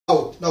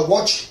Now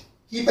watch,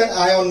 keep an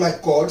eye on my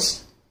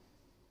quads.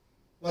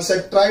 Once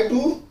I try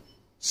to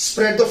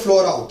spread the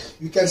floor out,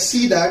 you can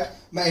see that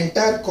my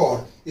entire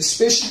quad,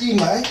 especially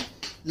my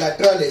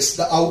lateralis,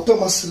 the outer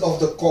muscle of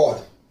the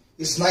quad,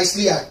 is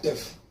nicely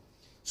active.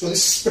 So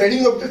this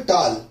spreading of the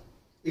towel,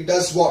 it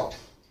does what?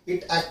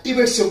 It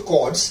activates your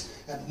quads,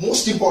 and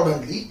most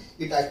importantly,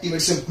 it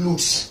activates your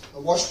glutes.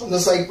 Now watch from the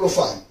side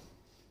profile.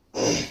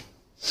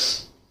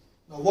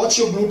 Now watch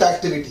your glute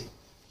activity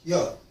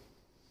here.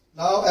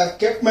 Now I have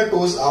kept my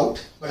toes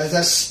out, but as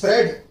I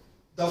spread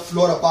the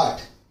floor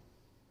apart,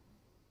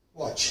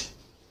 watch.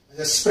 As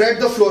I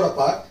spread the floor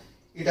apart,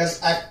 it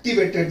has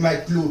activated my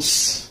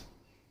glutes.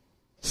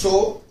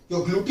 So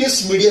your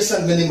gluteus medius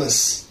and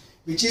minimus,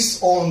 which is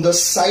on the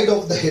side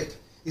of the hip,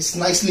 is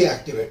nicely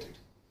activated.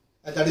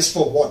 And that is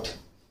for what?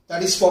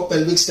 That is for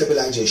pelvic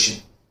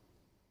stabilization.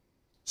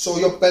 So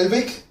your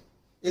pelvic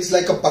is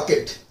like a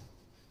bucket.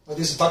 Now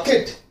this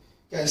bucket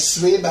can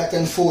sway back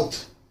and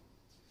forth.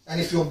 And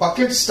if your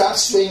bucket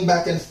starts swaying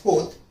back and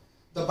forth,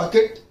 the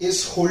bucket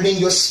is holding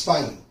your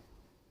spine.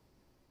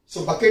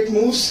 So bucket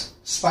moves,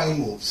 spine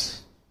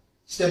moves.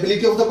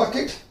 Stability of the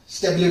bucket,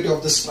 stability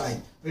of the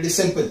spine. Very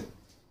simple.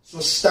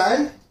 So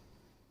stand,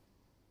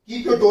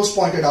 keep your toes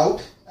pointed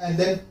out, and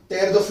then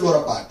tear the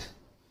floor apart.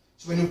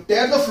 So when you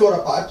tear the floor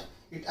apart,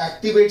 it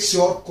activates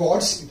your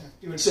quads, it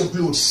activates your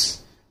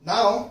glutes.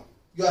 Now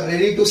you are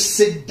ready to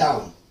sit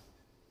down.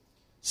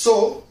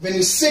 So when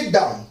you sit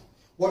down,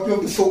 what you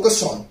have to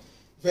focus on,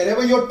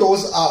 wherever your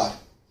toes are,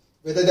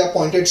 whether they are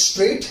pointed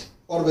straight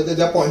or whether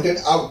they are pointed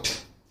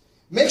out,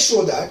 make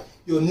sure that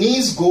your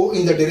knees go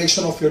in the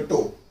direction of your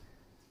toe.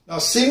 Now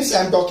since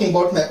I am talking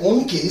about my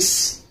own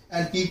case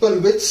and people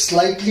with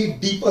slightly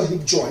deeper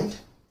hip joint,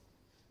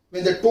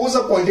 when the toes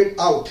are pointed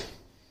out,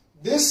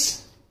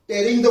 this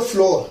tearing the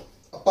floor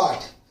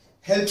apart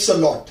helps a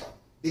lot,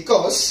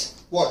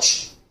 because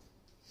watch,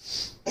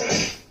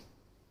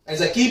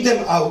 as I keep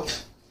them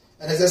out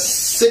and as I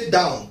sit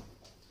down,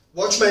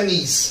 watch my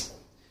knees,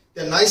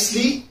 they're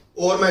nicely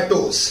over my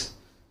toes.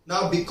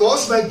 Now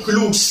because my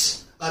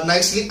glutes are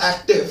nicely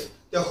active,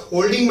 they're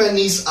holding my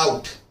knees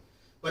out,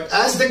 but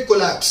as they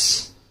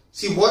collapse,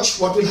 see, watch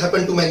what will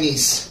happen to my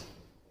knees.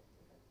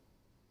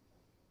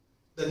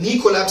 The knee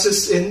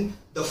collapses in,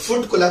 the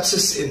foot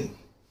collapses in.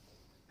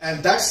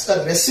 And that's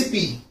a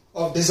recipe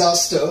of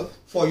disaster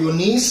for your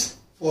knees,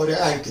 for your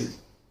ankle.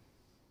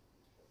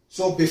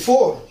 So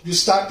before you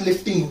start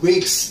lifting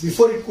weights,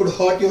 before it could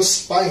hurt your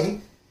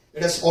spine,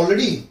 it has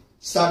already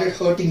started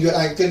hurting your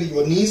ankle,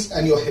 your knees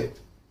and your hip.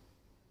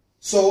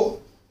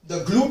 So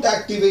the glute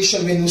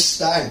activation when you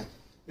stand,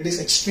 it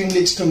is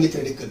extremely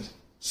critical.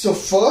 So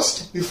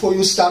first, before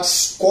you start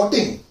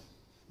squatting,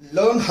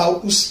 learn how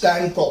to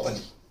stand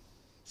properly.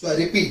 So I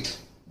repeat.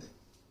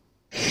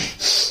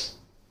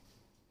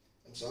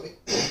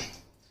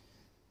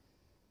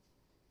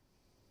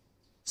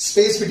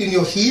 Space between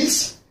your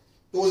heels,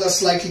 toes are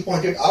slightly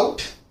pointed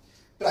out,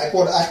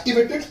 tripod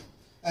activated,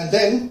 and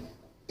then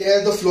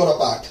tear the floor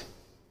apart.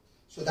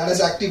 So that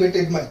has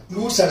activated my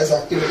glutes, that has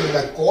activated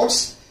my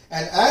quads.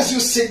 And as you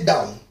sit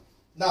down,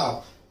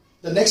 now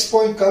the next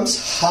point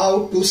comes,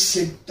 how to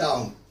sit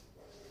down.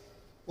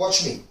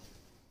 Watch me.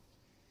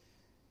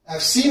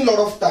 I've seen a lot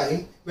of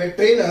time where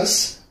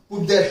trainers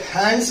put their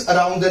hands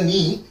around the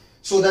knee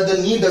so that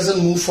the knee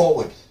doesn't move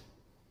forward.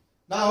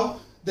 Now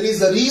there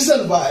is a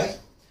reason why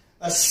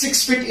a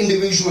 6-foot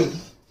individual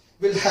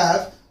will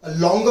have a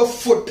longer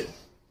foot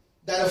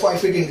than a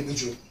 5-foot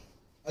individual.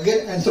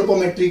 Again,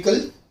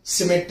 anthropometrical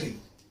symmetry.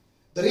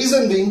 The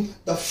reason being,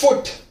 the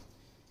foot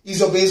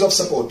is a base of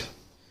support.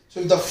 So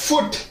if the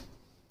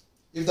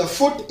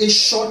foot is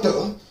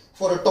shorter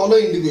for a taller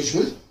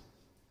individual,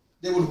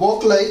 they would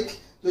walk like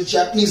the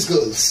Japanese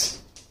girls.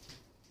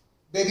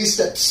 Baby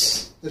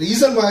steps. The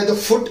reason why the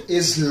foot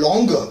is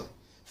longer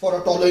for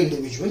a taller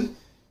individual,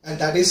 and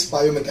that is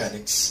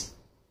biomechanics.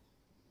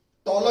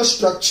 Taller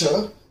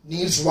structure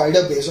needs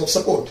wider base of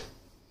support.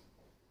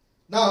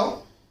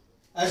 Now,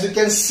 as you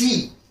can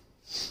see,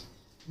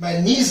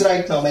 my knees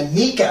right now, my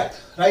kneecap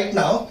right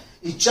now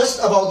is just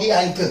above the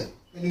ankle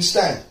when you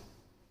stand.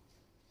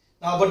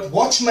 Now, but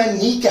watch my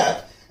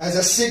kneecap as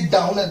I sit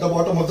down at the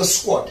bottom of the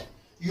squat.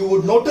 You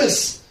would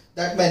notice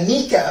that my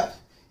kneecap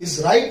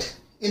is right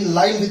in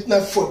line with my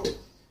foot.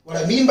 What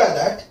I mean by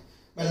that,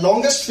 my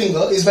longest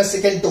finger is my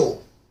second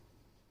toe.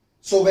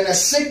 So when I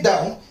sit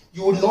down,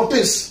 you would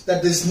notice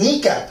that this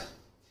kneecap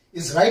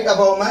is right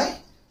above my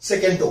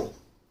second toe.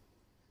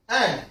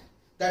 And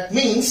that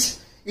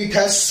means it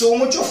has so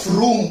much of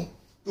room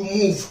to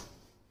move.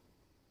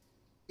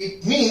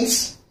 It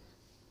means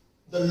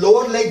the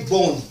lower leg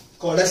bone,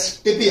 called as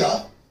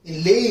tibia,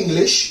 in lay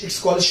English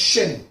it's called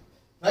shin.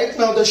 Right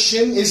now the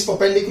shin is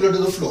perpendicular to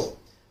the floor.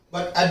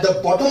 But at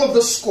the bottom of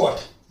the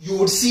squat, you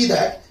would see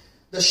that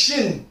the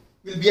shin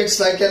will be at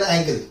slightly an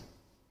angle,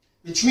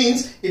 which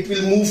means it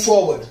will move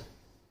forward.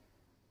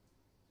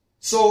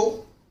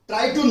 So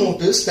try to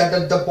notice that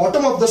at the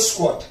bottom of the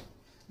squat,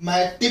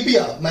 my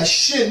tibia, my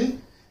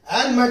shin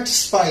and my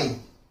spine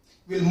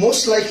will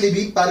most likely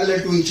be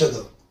parallel to each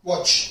other.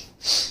 Watch.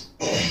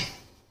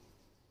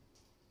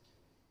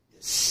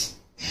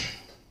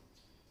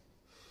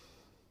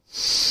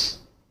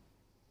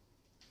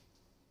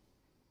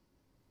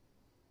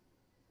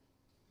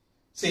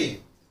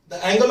 See,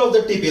 the angle of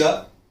the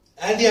tibia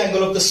and the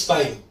angle of the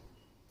spine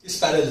is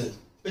parallel.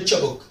 Picture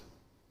book.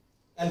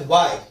 And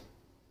why?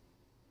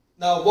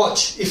 Now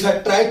watch, if I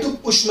try to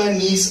push my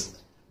knees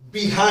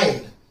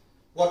behind,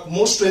 what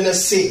most trainers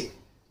say.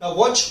 Now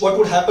watch what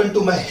would happen to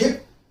my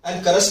hip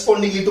and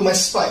correspondingly to my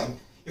spine.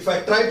 If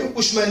I try to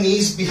push my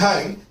knees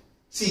behind,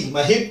 see,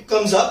 my hip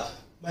comes up,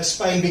 my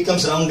spine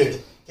becomes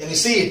rounded. Can you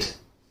see it?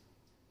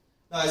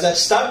 Now as I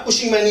start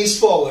pushing my knees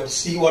forward,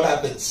 see what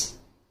happens.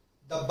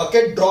 The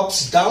bucket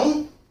drops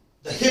down,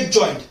 the hip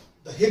joint,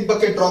 the hip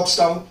bucket drops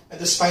down and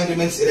the spine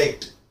remains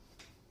erect.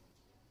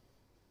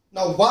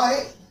 Now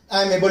why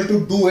I am able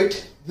to do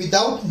it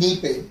without knee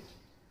pain,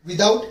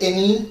 without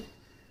any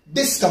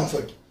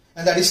discomfort?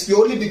 And that is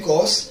purely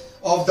because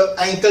of the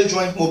ankle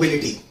joint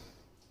mobility.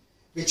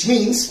 Which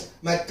means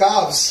my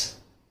calves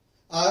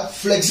are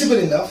flexible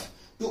enough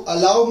to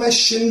allow my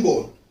shin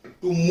bone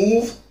to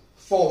move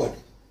forward.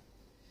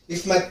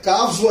 If my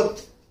calves were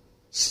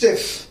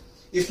stiff,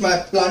 if my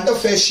plantar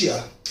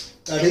fascia,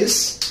 that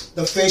is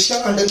the fascia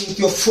underneath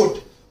your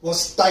foot,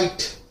 was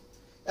tight,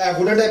 I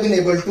wouldn't have been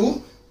able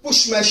to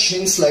push my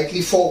shin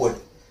slightly forward.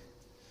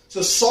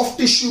 So soft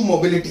tissue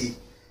mobility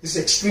is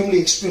extremely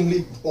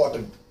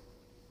important.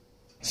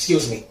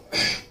 Excuse me,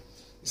 there's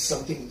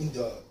something in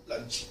the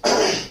lunch.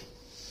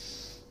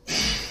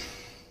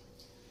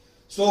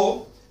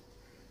 So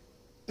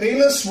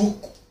trainers who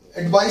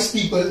advise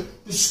people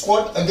to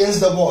squat against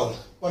the wall.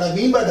 What I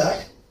mean by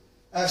that,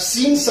 I've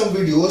seen some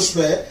videos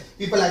where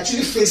people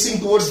actually facing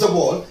towards the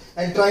wall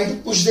and trying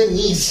to push their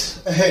knees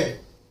ahead.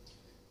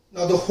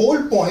 Now the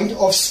whole point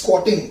of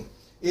squatting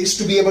is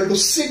to be able to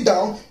sit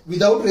down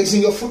without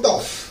raising your foot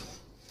off.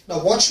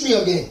 Now watch me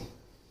again.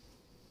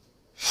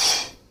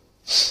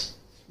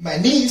 My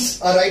knees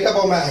are right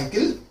above my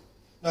ankle.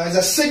 Now as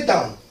I sit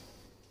down,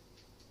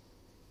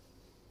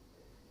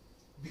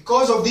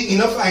 because of the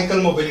enough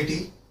ankle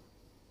mobility,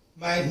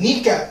 my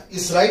kneecap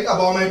is right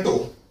above my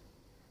toe.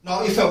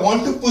 Now if I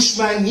want to push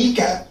my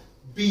kneecap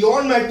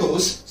beyond my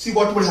toes, see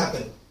what will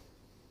happen.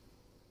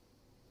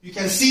 You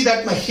can see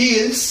that my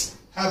heels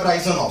have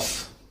risen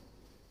off.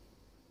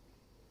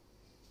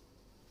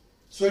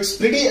 So it's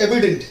pretty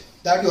evident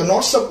that you're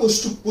not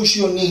supposed to push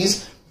your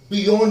knees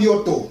beyond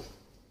your toe,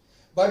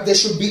 but they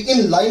should be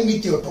in line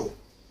with your toe.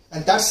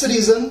 And that's the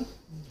reason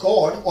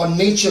God or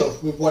nature,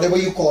 whatever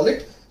you call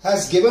it,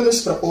 has given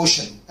us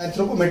proportion,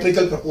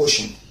 anthropometrical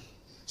proportion.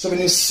 So when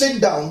you sit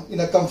down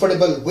in a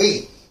comfortable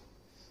way,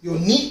 your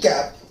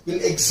kneecap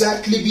will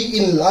exactly be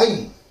in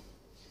line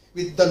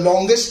with the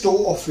longest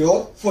toe of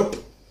your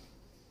foot.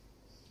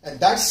 And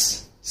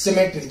that's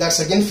symmetry, that's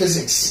again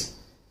physics.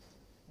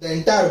 The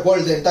entire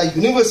world, the entire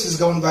universe is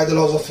governed by the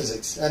laws of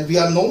physics, and we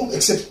are no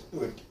exception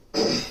to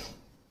it.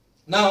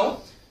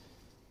 Now,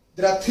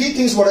 there are three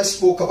things what I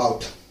spoke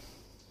about.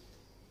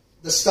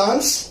 The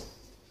stance,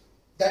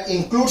 that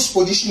includes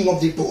positioning of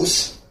the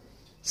toes.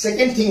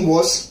 Second thing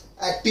was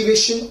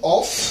activation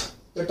of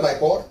the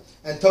tripod.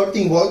 And third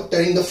thing was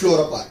tearing the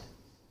floor apart.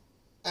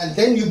 And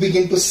then you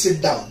begin to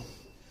sit down.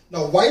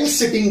 Now while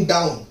sitting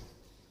down,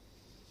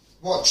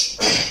 watch.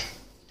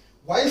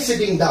 While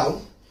sitting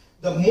down,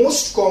 the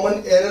most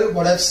common error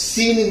what I've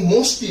seen in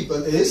most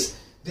people is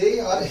they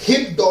are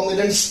hip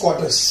dominant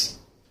squatters.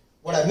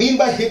 What I mean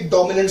by hip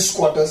dominant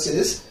squatters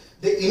is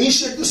they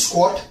initiate the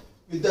squat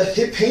with the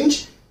hip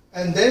hinge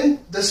and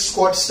then the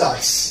squat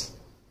starts.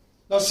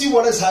 Now see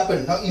what has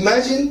happened. Now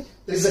imagine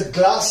there is a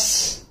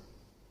glass,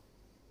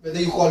 whether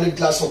you call it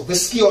glass of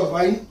whiskey or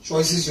wine,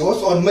 choice is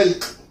yours, or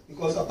milk,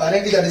 because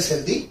apparently that is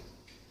healthy.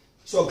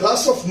 So a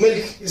glass of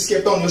milk is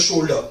kept on your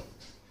shoulder.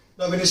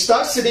 Now when you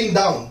start sitting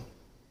down,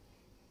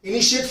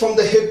 initiate from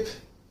the hip,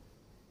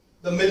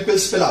 the milk will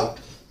spill out.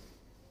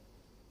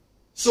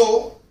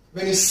 So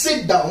when you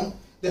sit down,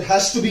 there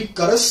has to be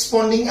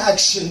corresponding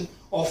action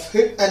of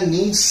hip and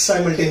knee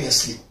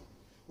simultaneously.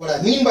 What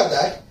I mean by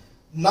that,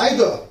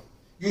 neither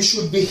you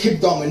should be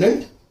hip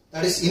dominant,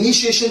 that is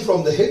initiation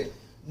from the hip,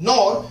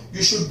 nor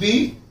you should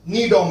be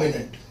knee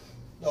dominant.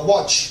 Now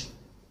watch,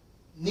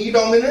 knee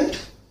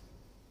dominant,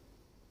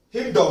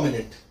 hip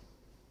dominant.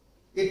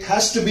 It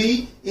has to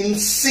be in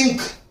sync,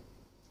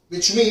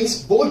 which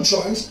means both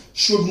joints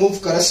should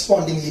move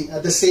correspondingly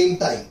at the same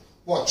time.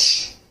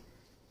 Watch.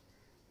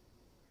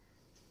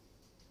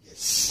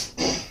 Yes.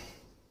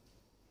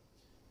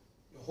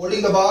 You're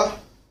holding the bar.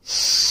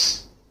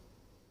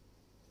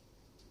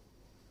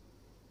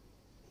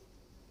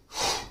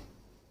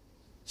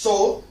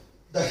 So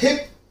the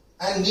hip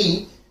and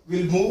knee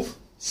will move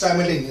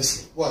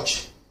simultaneously.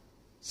 Watch.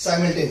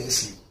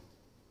 Simultaneously.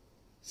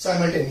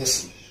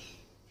 Simultaneously.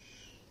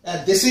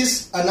 And this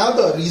is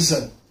another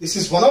reason. This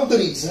is one of the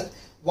reasons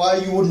why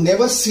you would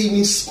never see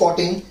me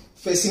squatting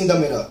facing the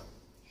mirror.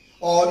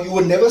 Or you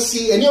would never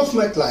see any of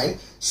my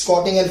clients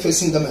squatting and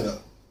facing the mirror.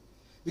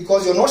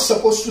 Because you're not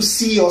supposed to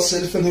see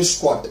yourself when you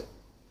squat.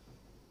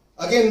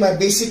 Again, my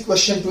basic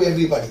question to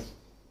everybody.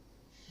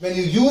 When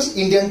you use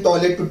Indian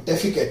toilet to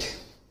defecate,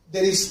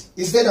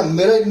 is there a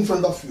mirror in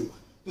front of you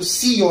to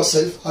see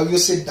yourself how you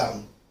sit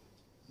down?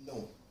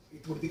 No.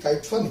 It would be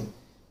quite funny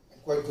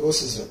and quite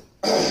gross as well.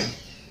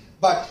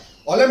 But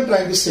all I'm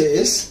trying to say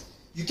is,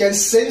 you can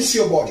sense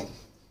your body.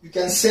 You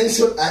can sense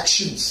your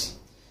actions.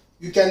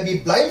 You can be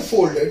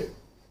blindfolded.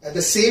 At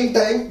the same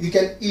time, you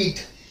can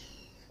eat.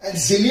 And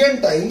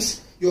zillion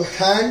times, your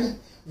hand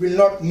will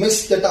not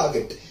miss the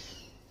target.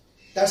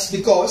 That's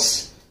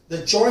because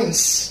the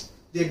joints,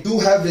 they do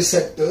have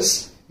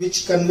receptors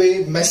which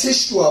convey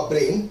message to our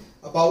brain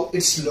about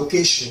its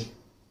location.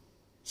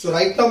 So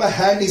right now my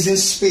hand is in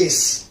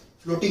space,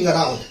 floating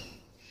around.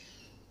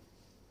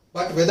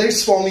 But whether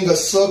it's forming a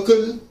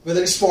circle,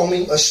 whether it's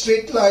forming a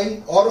straight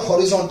line or a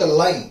horizontal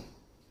line,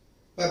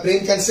 my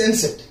brain can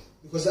sense it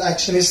because the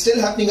action is still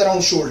happening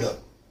around shoulder.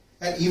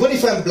 And even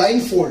if I'm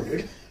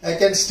blindfolded, I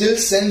can still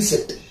sense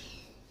it.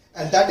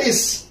 And that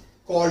is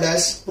called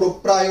as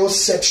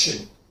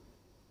proprioception.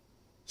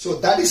 So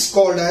that is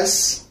called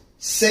as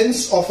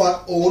sense of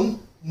our own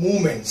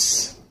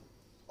movements.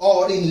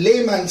 Or in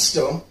layman's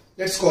term,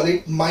 let's call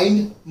it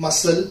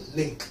mind-muscle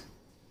link.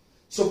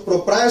 So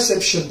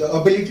proprioception, the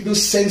ability to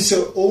sense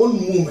your own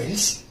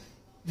movements,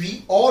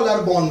 we all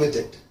are born with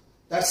it.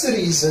 That's the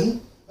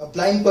reason a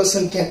blind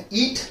person can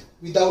eat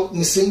without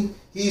missing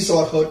his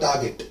or her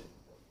target.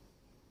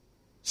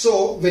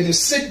 So when you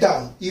sit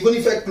down, even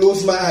if I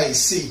close my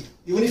eyes, see,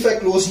 even if I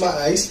close my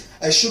eyes,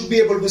 I should be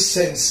able to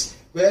sense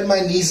where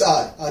my knees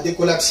are. Are they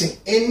collapsing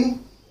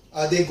in?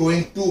 Are they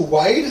going too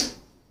wide?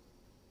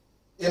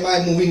 Am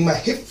I moving my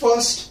hip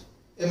first?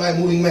 Am I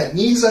moving my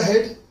knees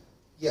ahead?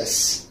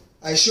 Yes,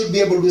 I should be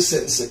able to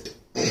sense it.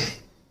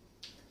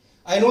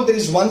 I know there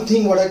is one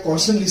thing what I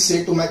constantly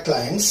say to my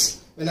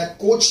clients when I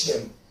coach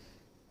them,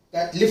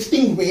 that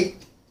lifting weight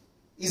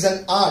is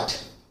an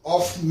art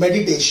of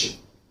meditation.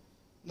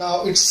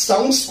 Now it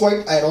sounds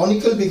quite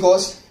ironical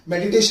because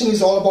meditation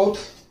is all about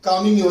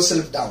calming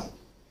yourself down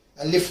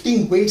and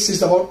lifting weights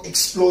is about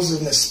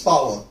explosiveness,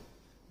 power.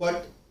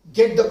 But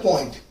get the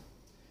point.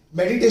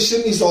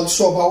 Meditation is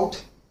also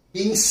about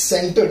being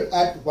centered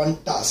at one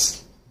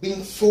task,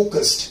 being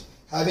focused,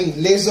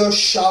 having laser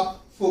sharp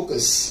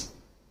focus.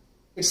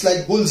 It's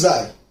like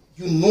bullseye.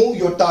 You know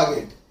your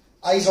target,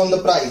 eyes on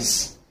the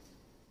prize.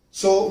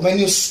 So when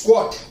you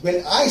squat,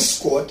 when I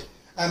squat,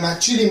 I'm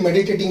actually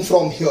meditating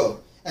from here.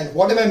 And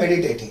what am I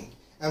meditating?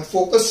 I'm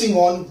focusing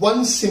on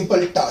one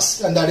simple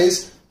task, and that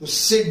is to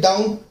sit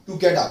down, to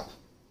get up.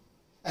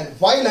 And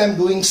while I'm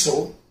doing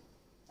so,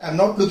 I'm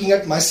not looking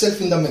at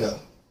myself in the mirror.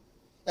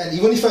 And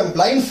even if I'm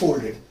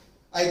blindfolded,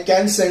 I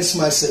can sense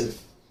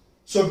myself.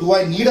 So do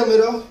I need a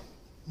mirror?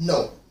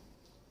 No.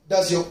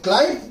 Does your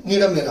client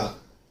need a mirror?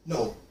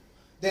 No.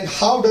 Then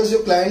how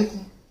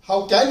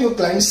can your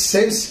client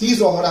sense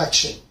his or her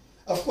action?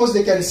 Of course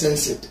they can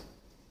sense it.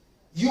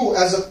 You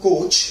as a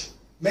coach,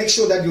 make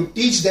sure that you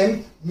teach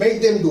them,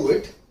 make them do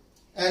it,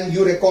 and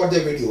you record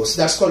their videos.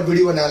 That's called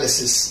video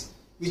analysis,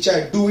 which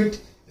I do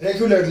it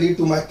regularly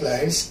to my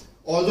clients.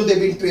 Although they've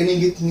been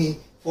training with me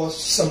for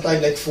some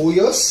time, like 4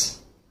 years,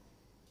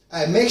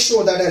 I make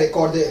sure that I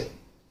record them.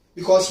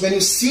 Because when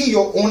you see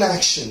your own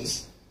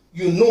actions,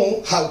 you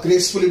know how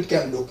graceful it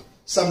can look.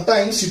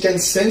 Sometimes you can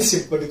sense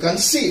it, but you can't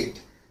see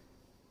it.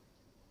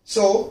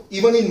 So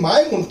even in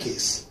my own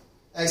case,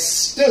 I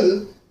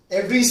still,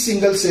 every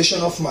single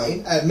session of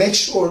mine, I make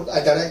sure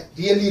that I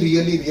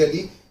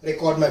really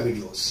record my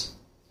videos.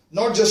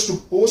 Not just to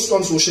post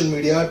on social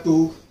media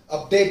to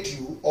update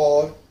you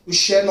or to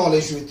share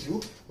knowledge with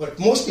you, but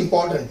most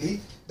importantly,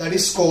 that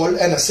is called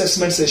an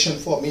assessment session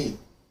for me.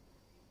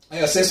 I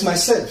assess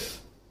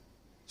myself.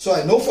 So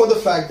I know for the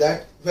fact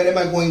that where am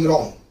I going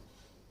wrong?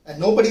 And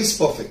nobody is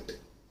perfect.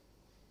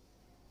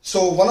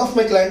 So one of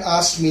my clients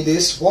asked me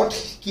this, what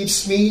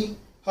keeps me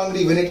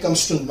hungry when it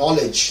comes to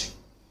knowledge?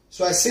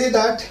 So I say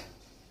that,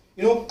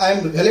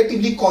 I'm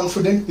relatively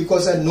confident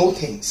because I know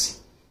things.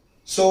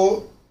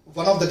 So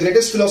one of the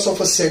greatest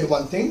philosophers said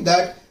one thing,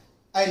 that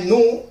I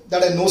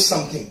know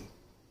something.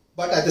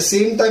 But at the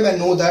same time, I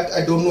know that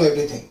I don't know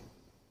everything.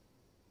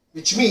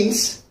 Which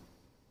means,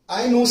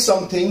 I know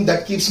something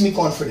that keeps me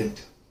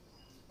confident.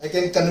 I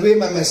can convey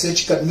my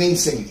message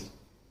convincingly.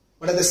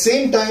 But at the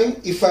same time,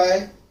 if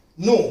I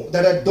know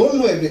that I don't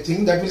know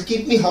everything, that will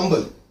keep me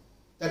humble.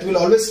 That will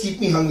always keep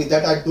me hungry,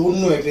 that I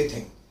don't know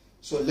everything.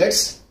 So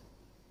let's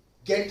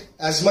get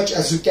as much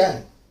as you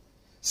can.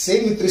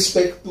 Same with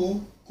respect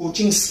to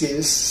coaching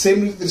skills,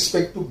 same with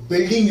respect to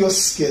building your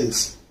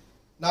skills.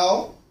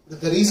 Now,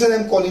 the reason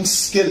I'm calling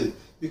skill,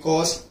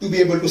 because to be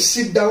able to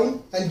sit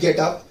down and get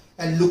up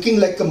and looking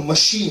like a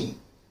machine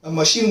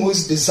who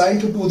is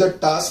designed to do the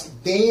task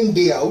day in,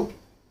 day out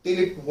till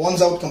it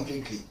worns out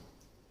completely.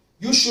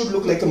 You should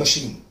look like a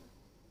machine.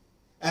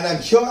 And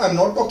I'm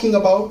not talking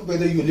about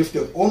whether you lift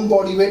your own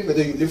body weight,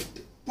 whether you lift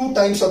 2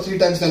 times or 3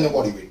 times than your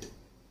body weight.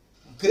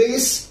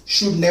 Grace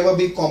should never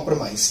be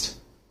compromised.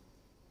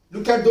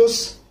 Look at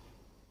those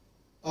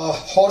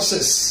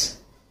horses.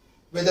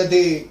 Whether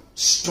they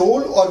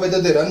stroll or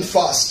whether they run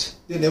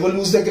fast, they never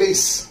lose their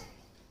grace.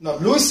 Now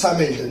Lewis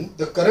Hamilton,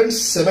 the current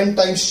 7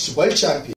 times world champion,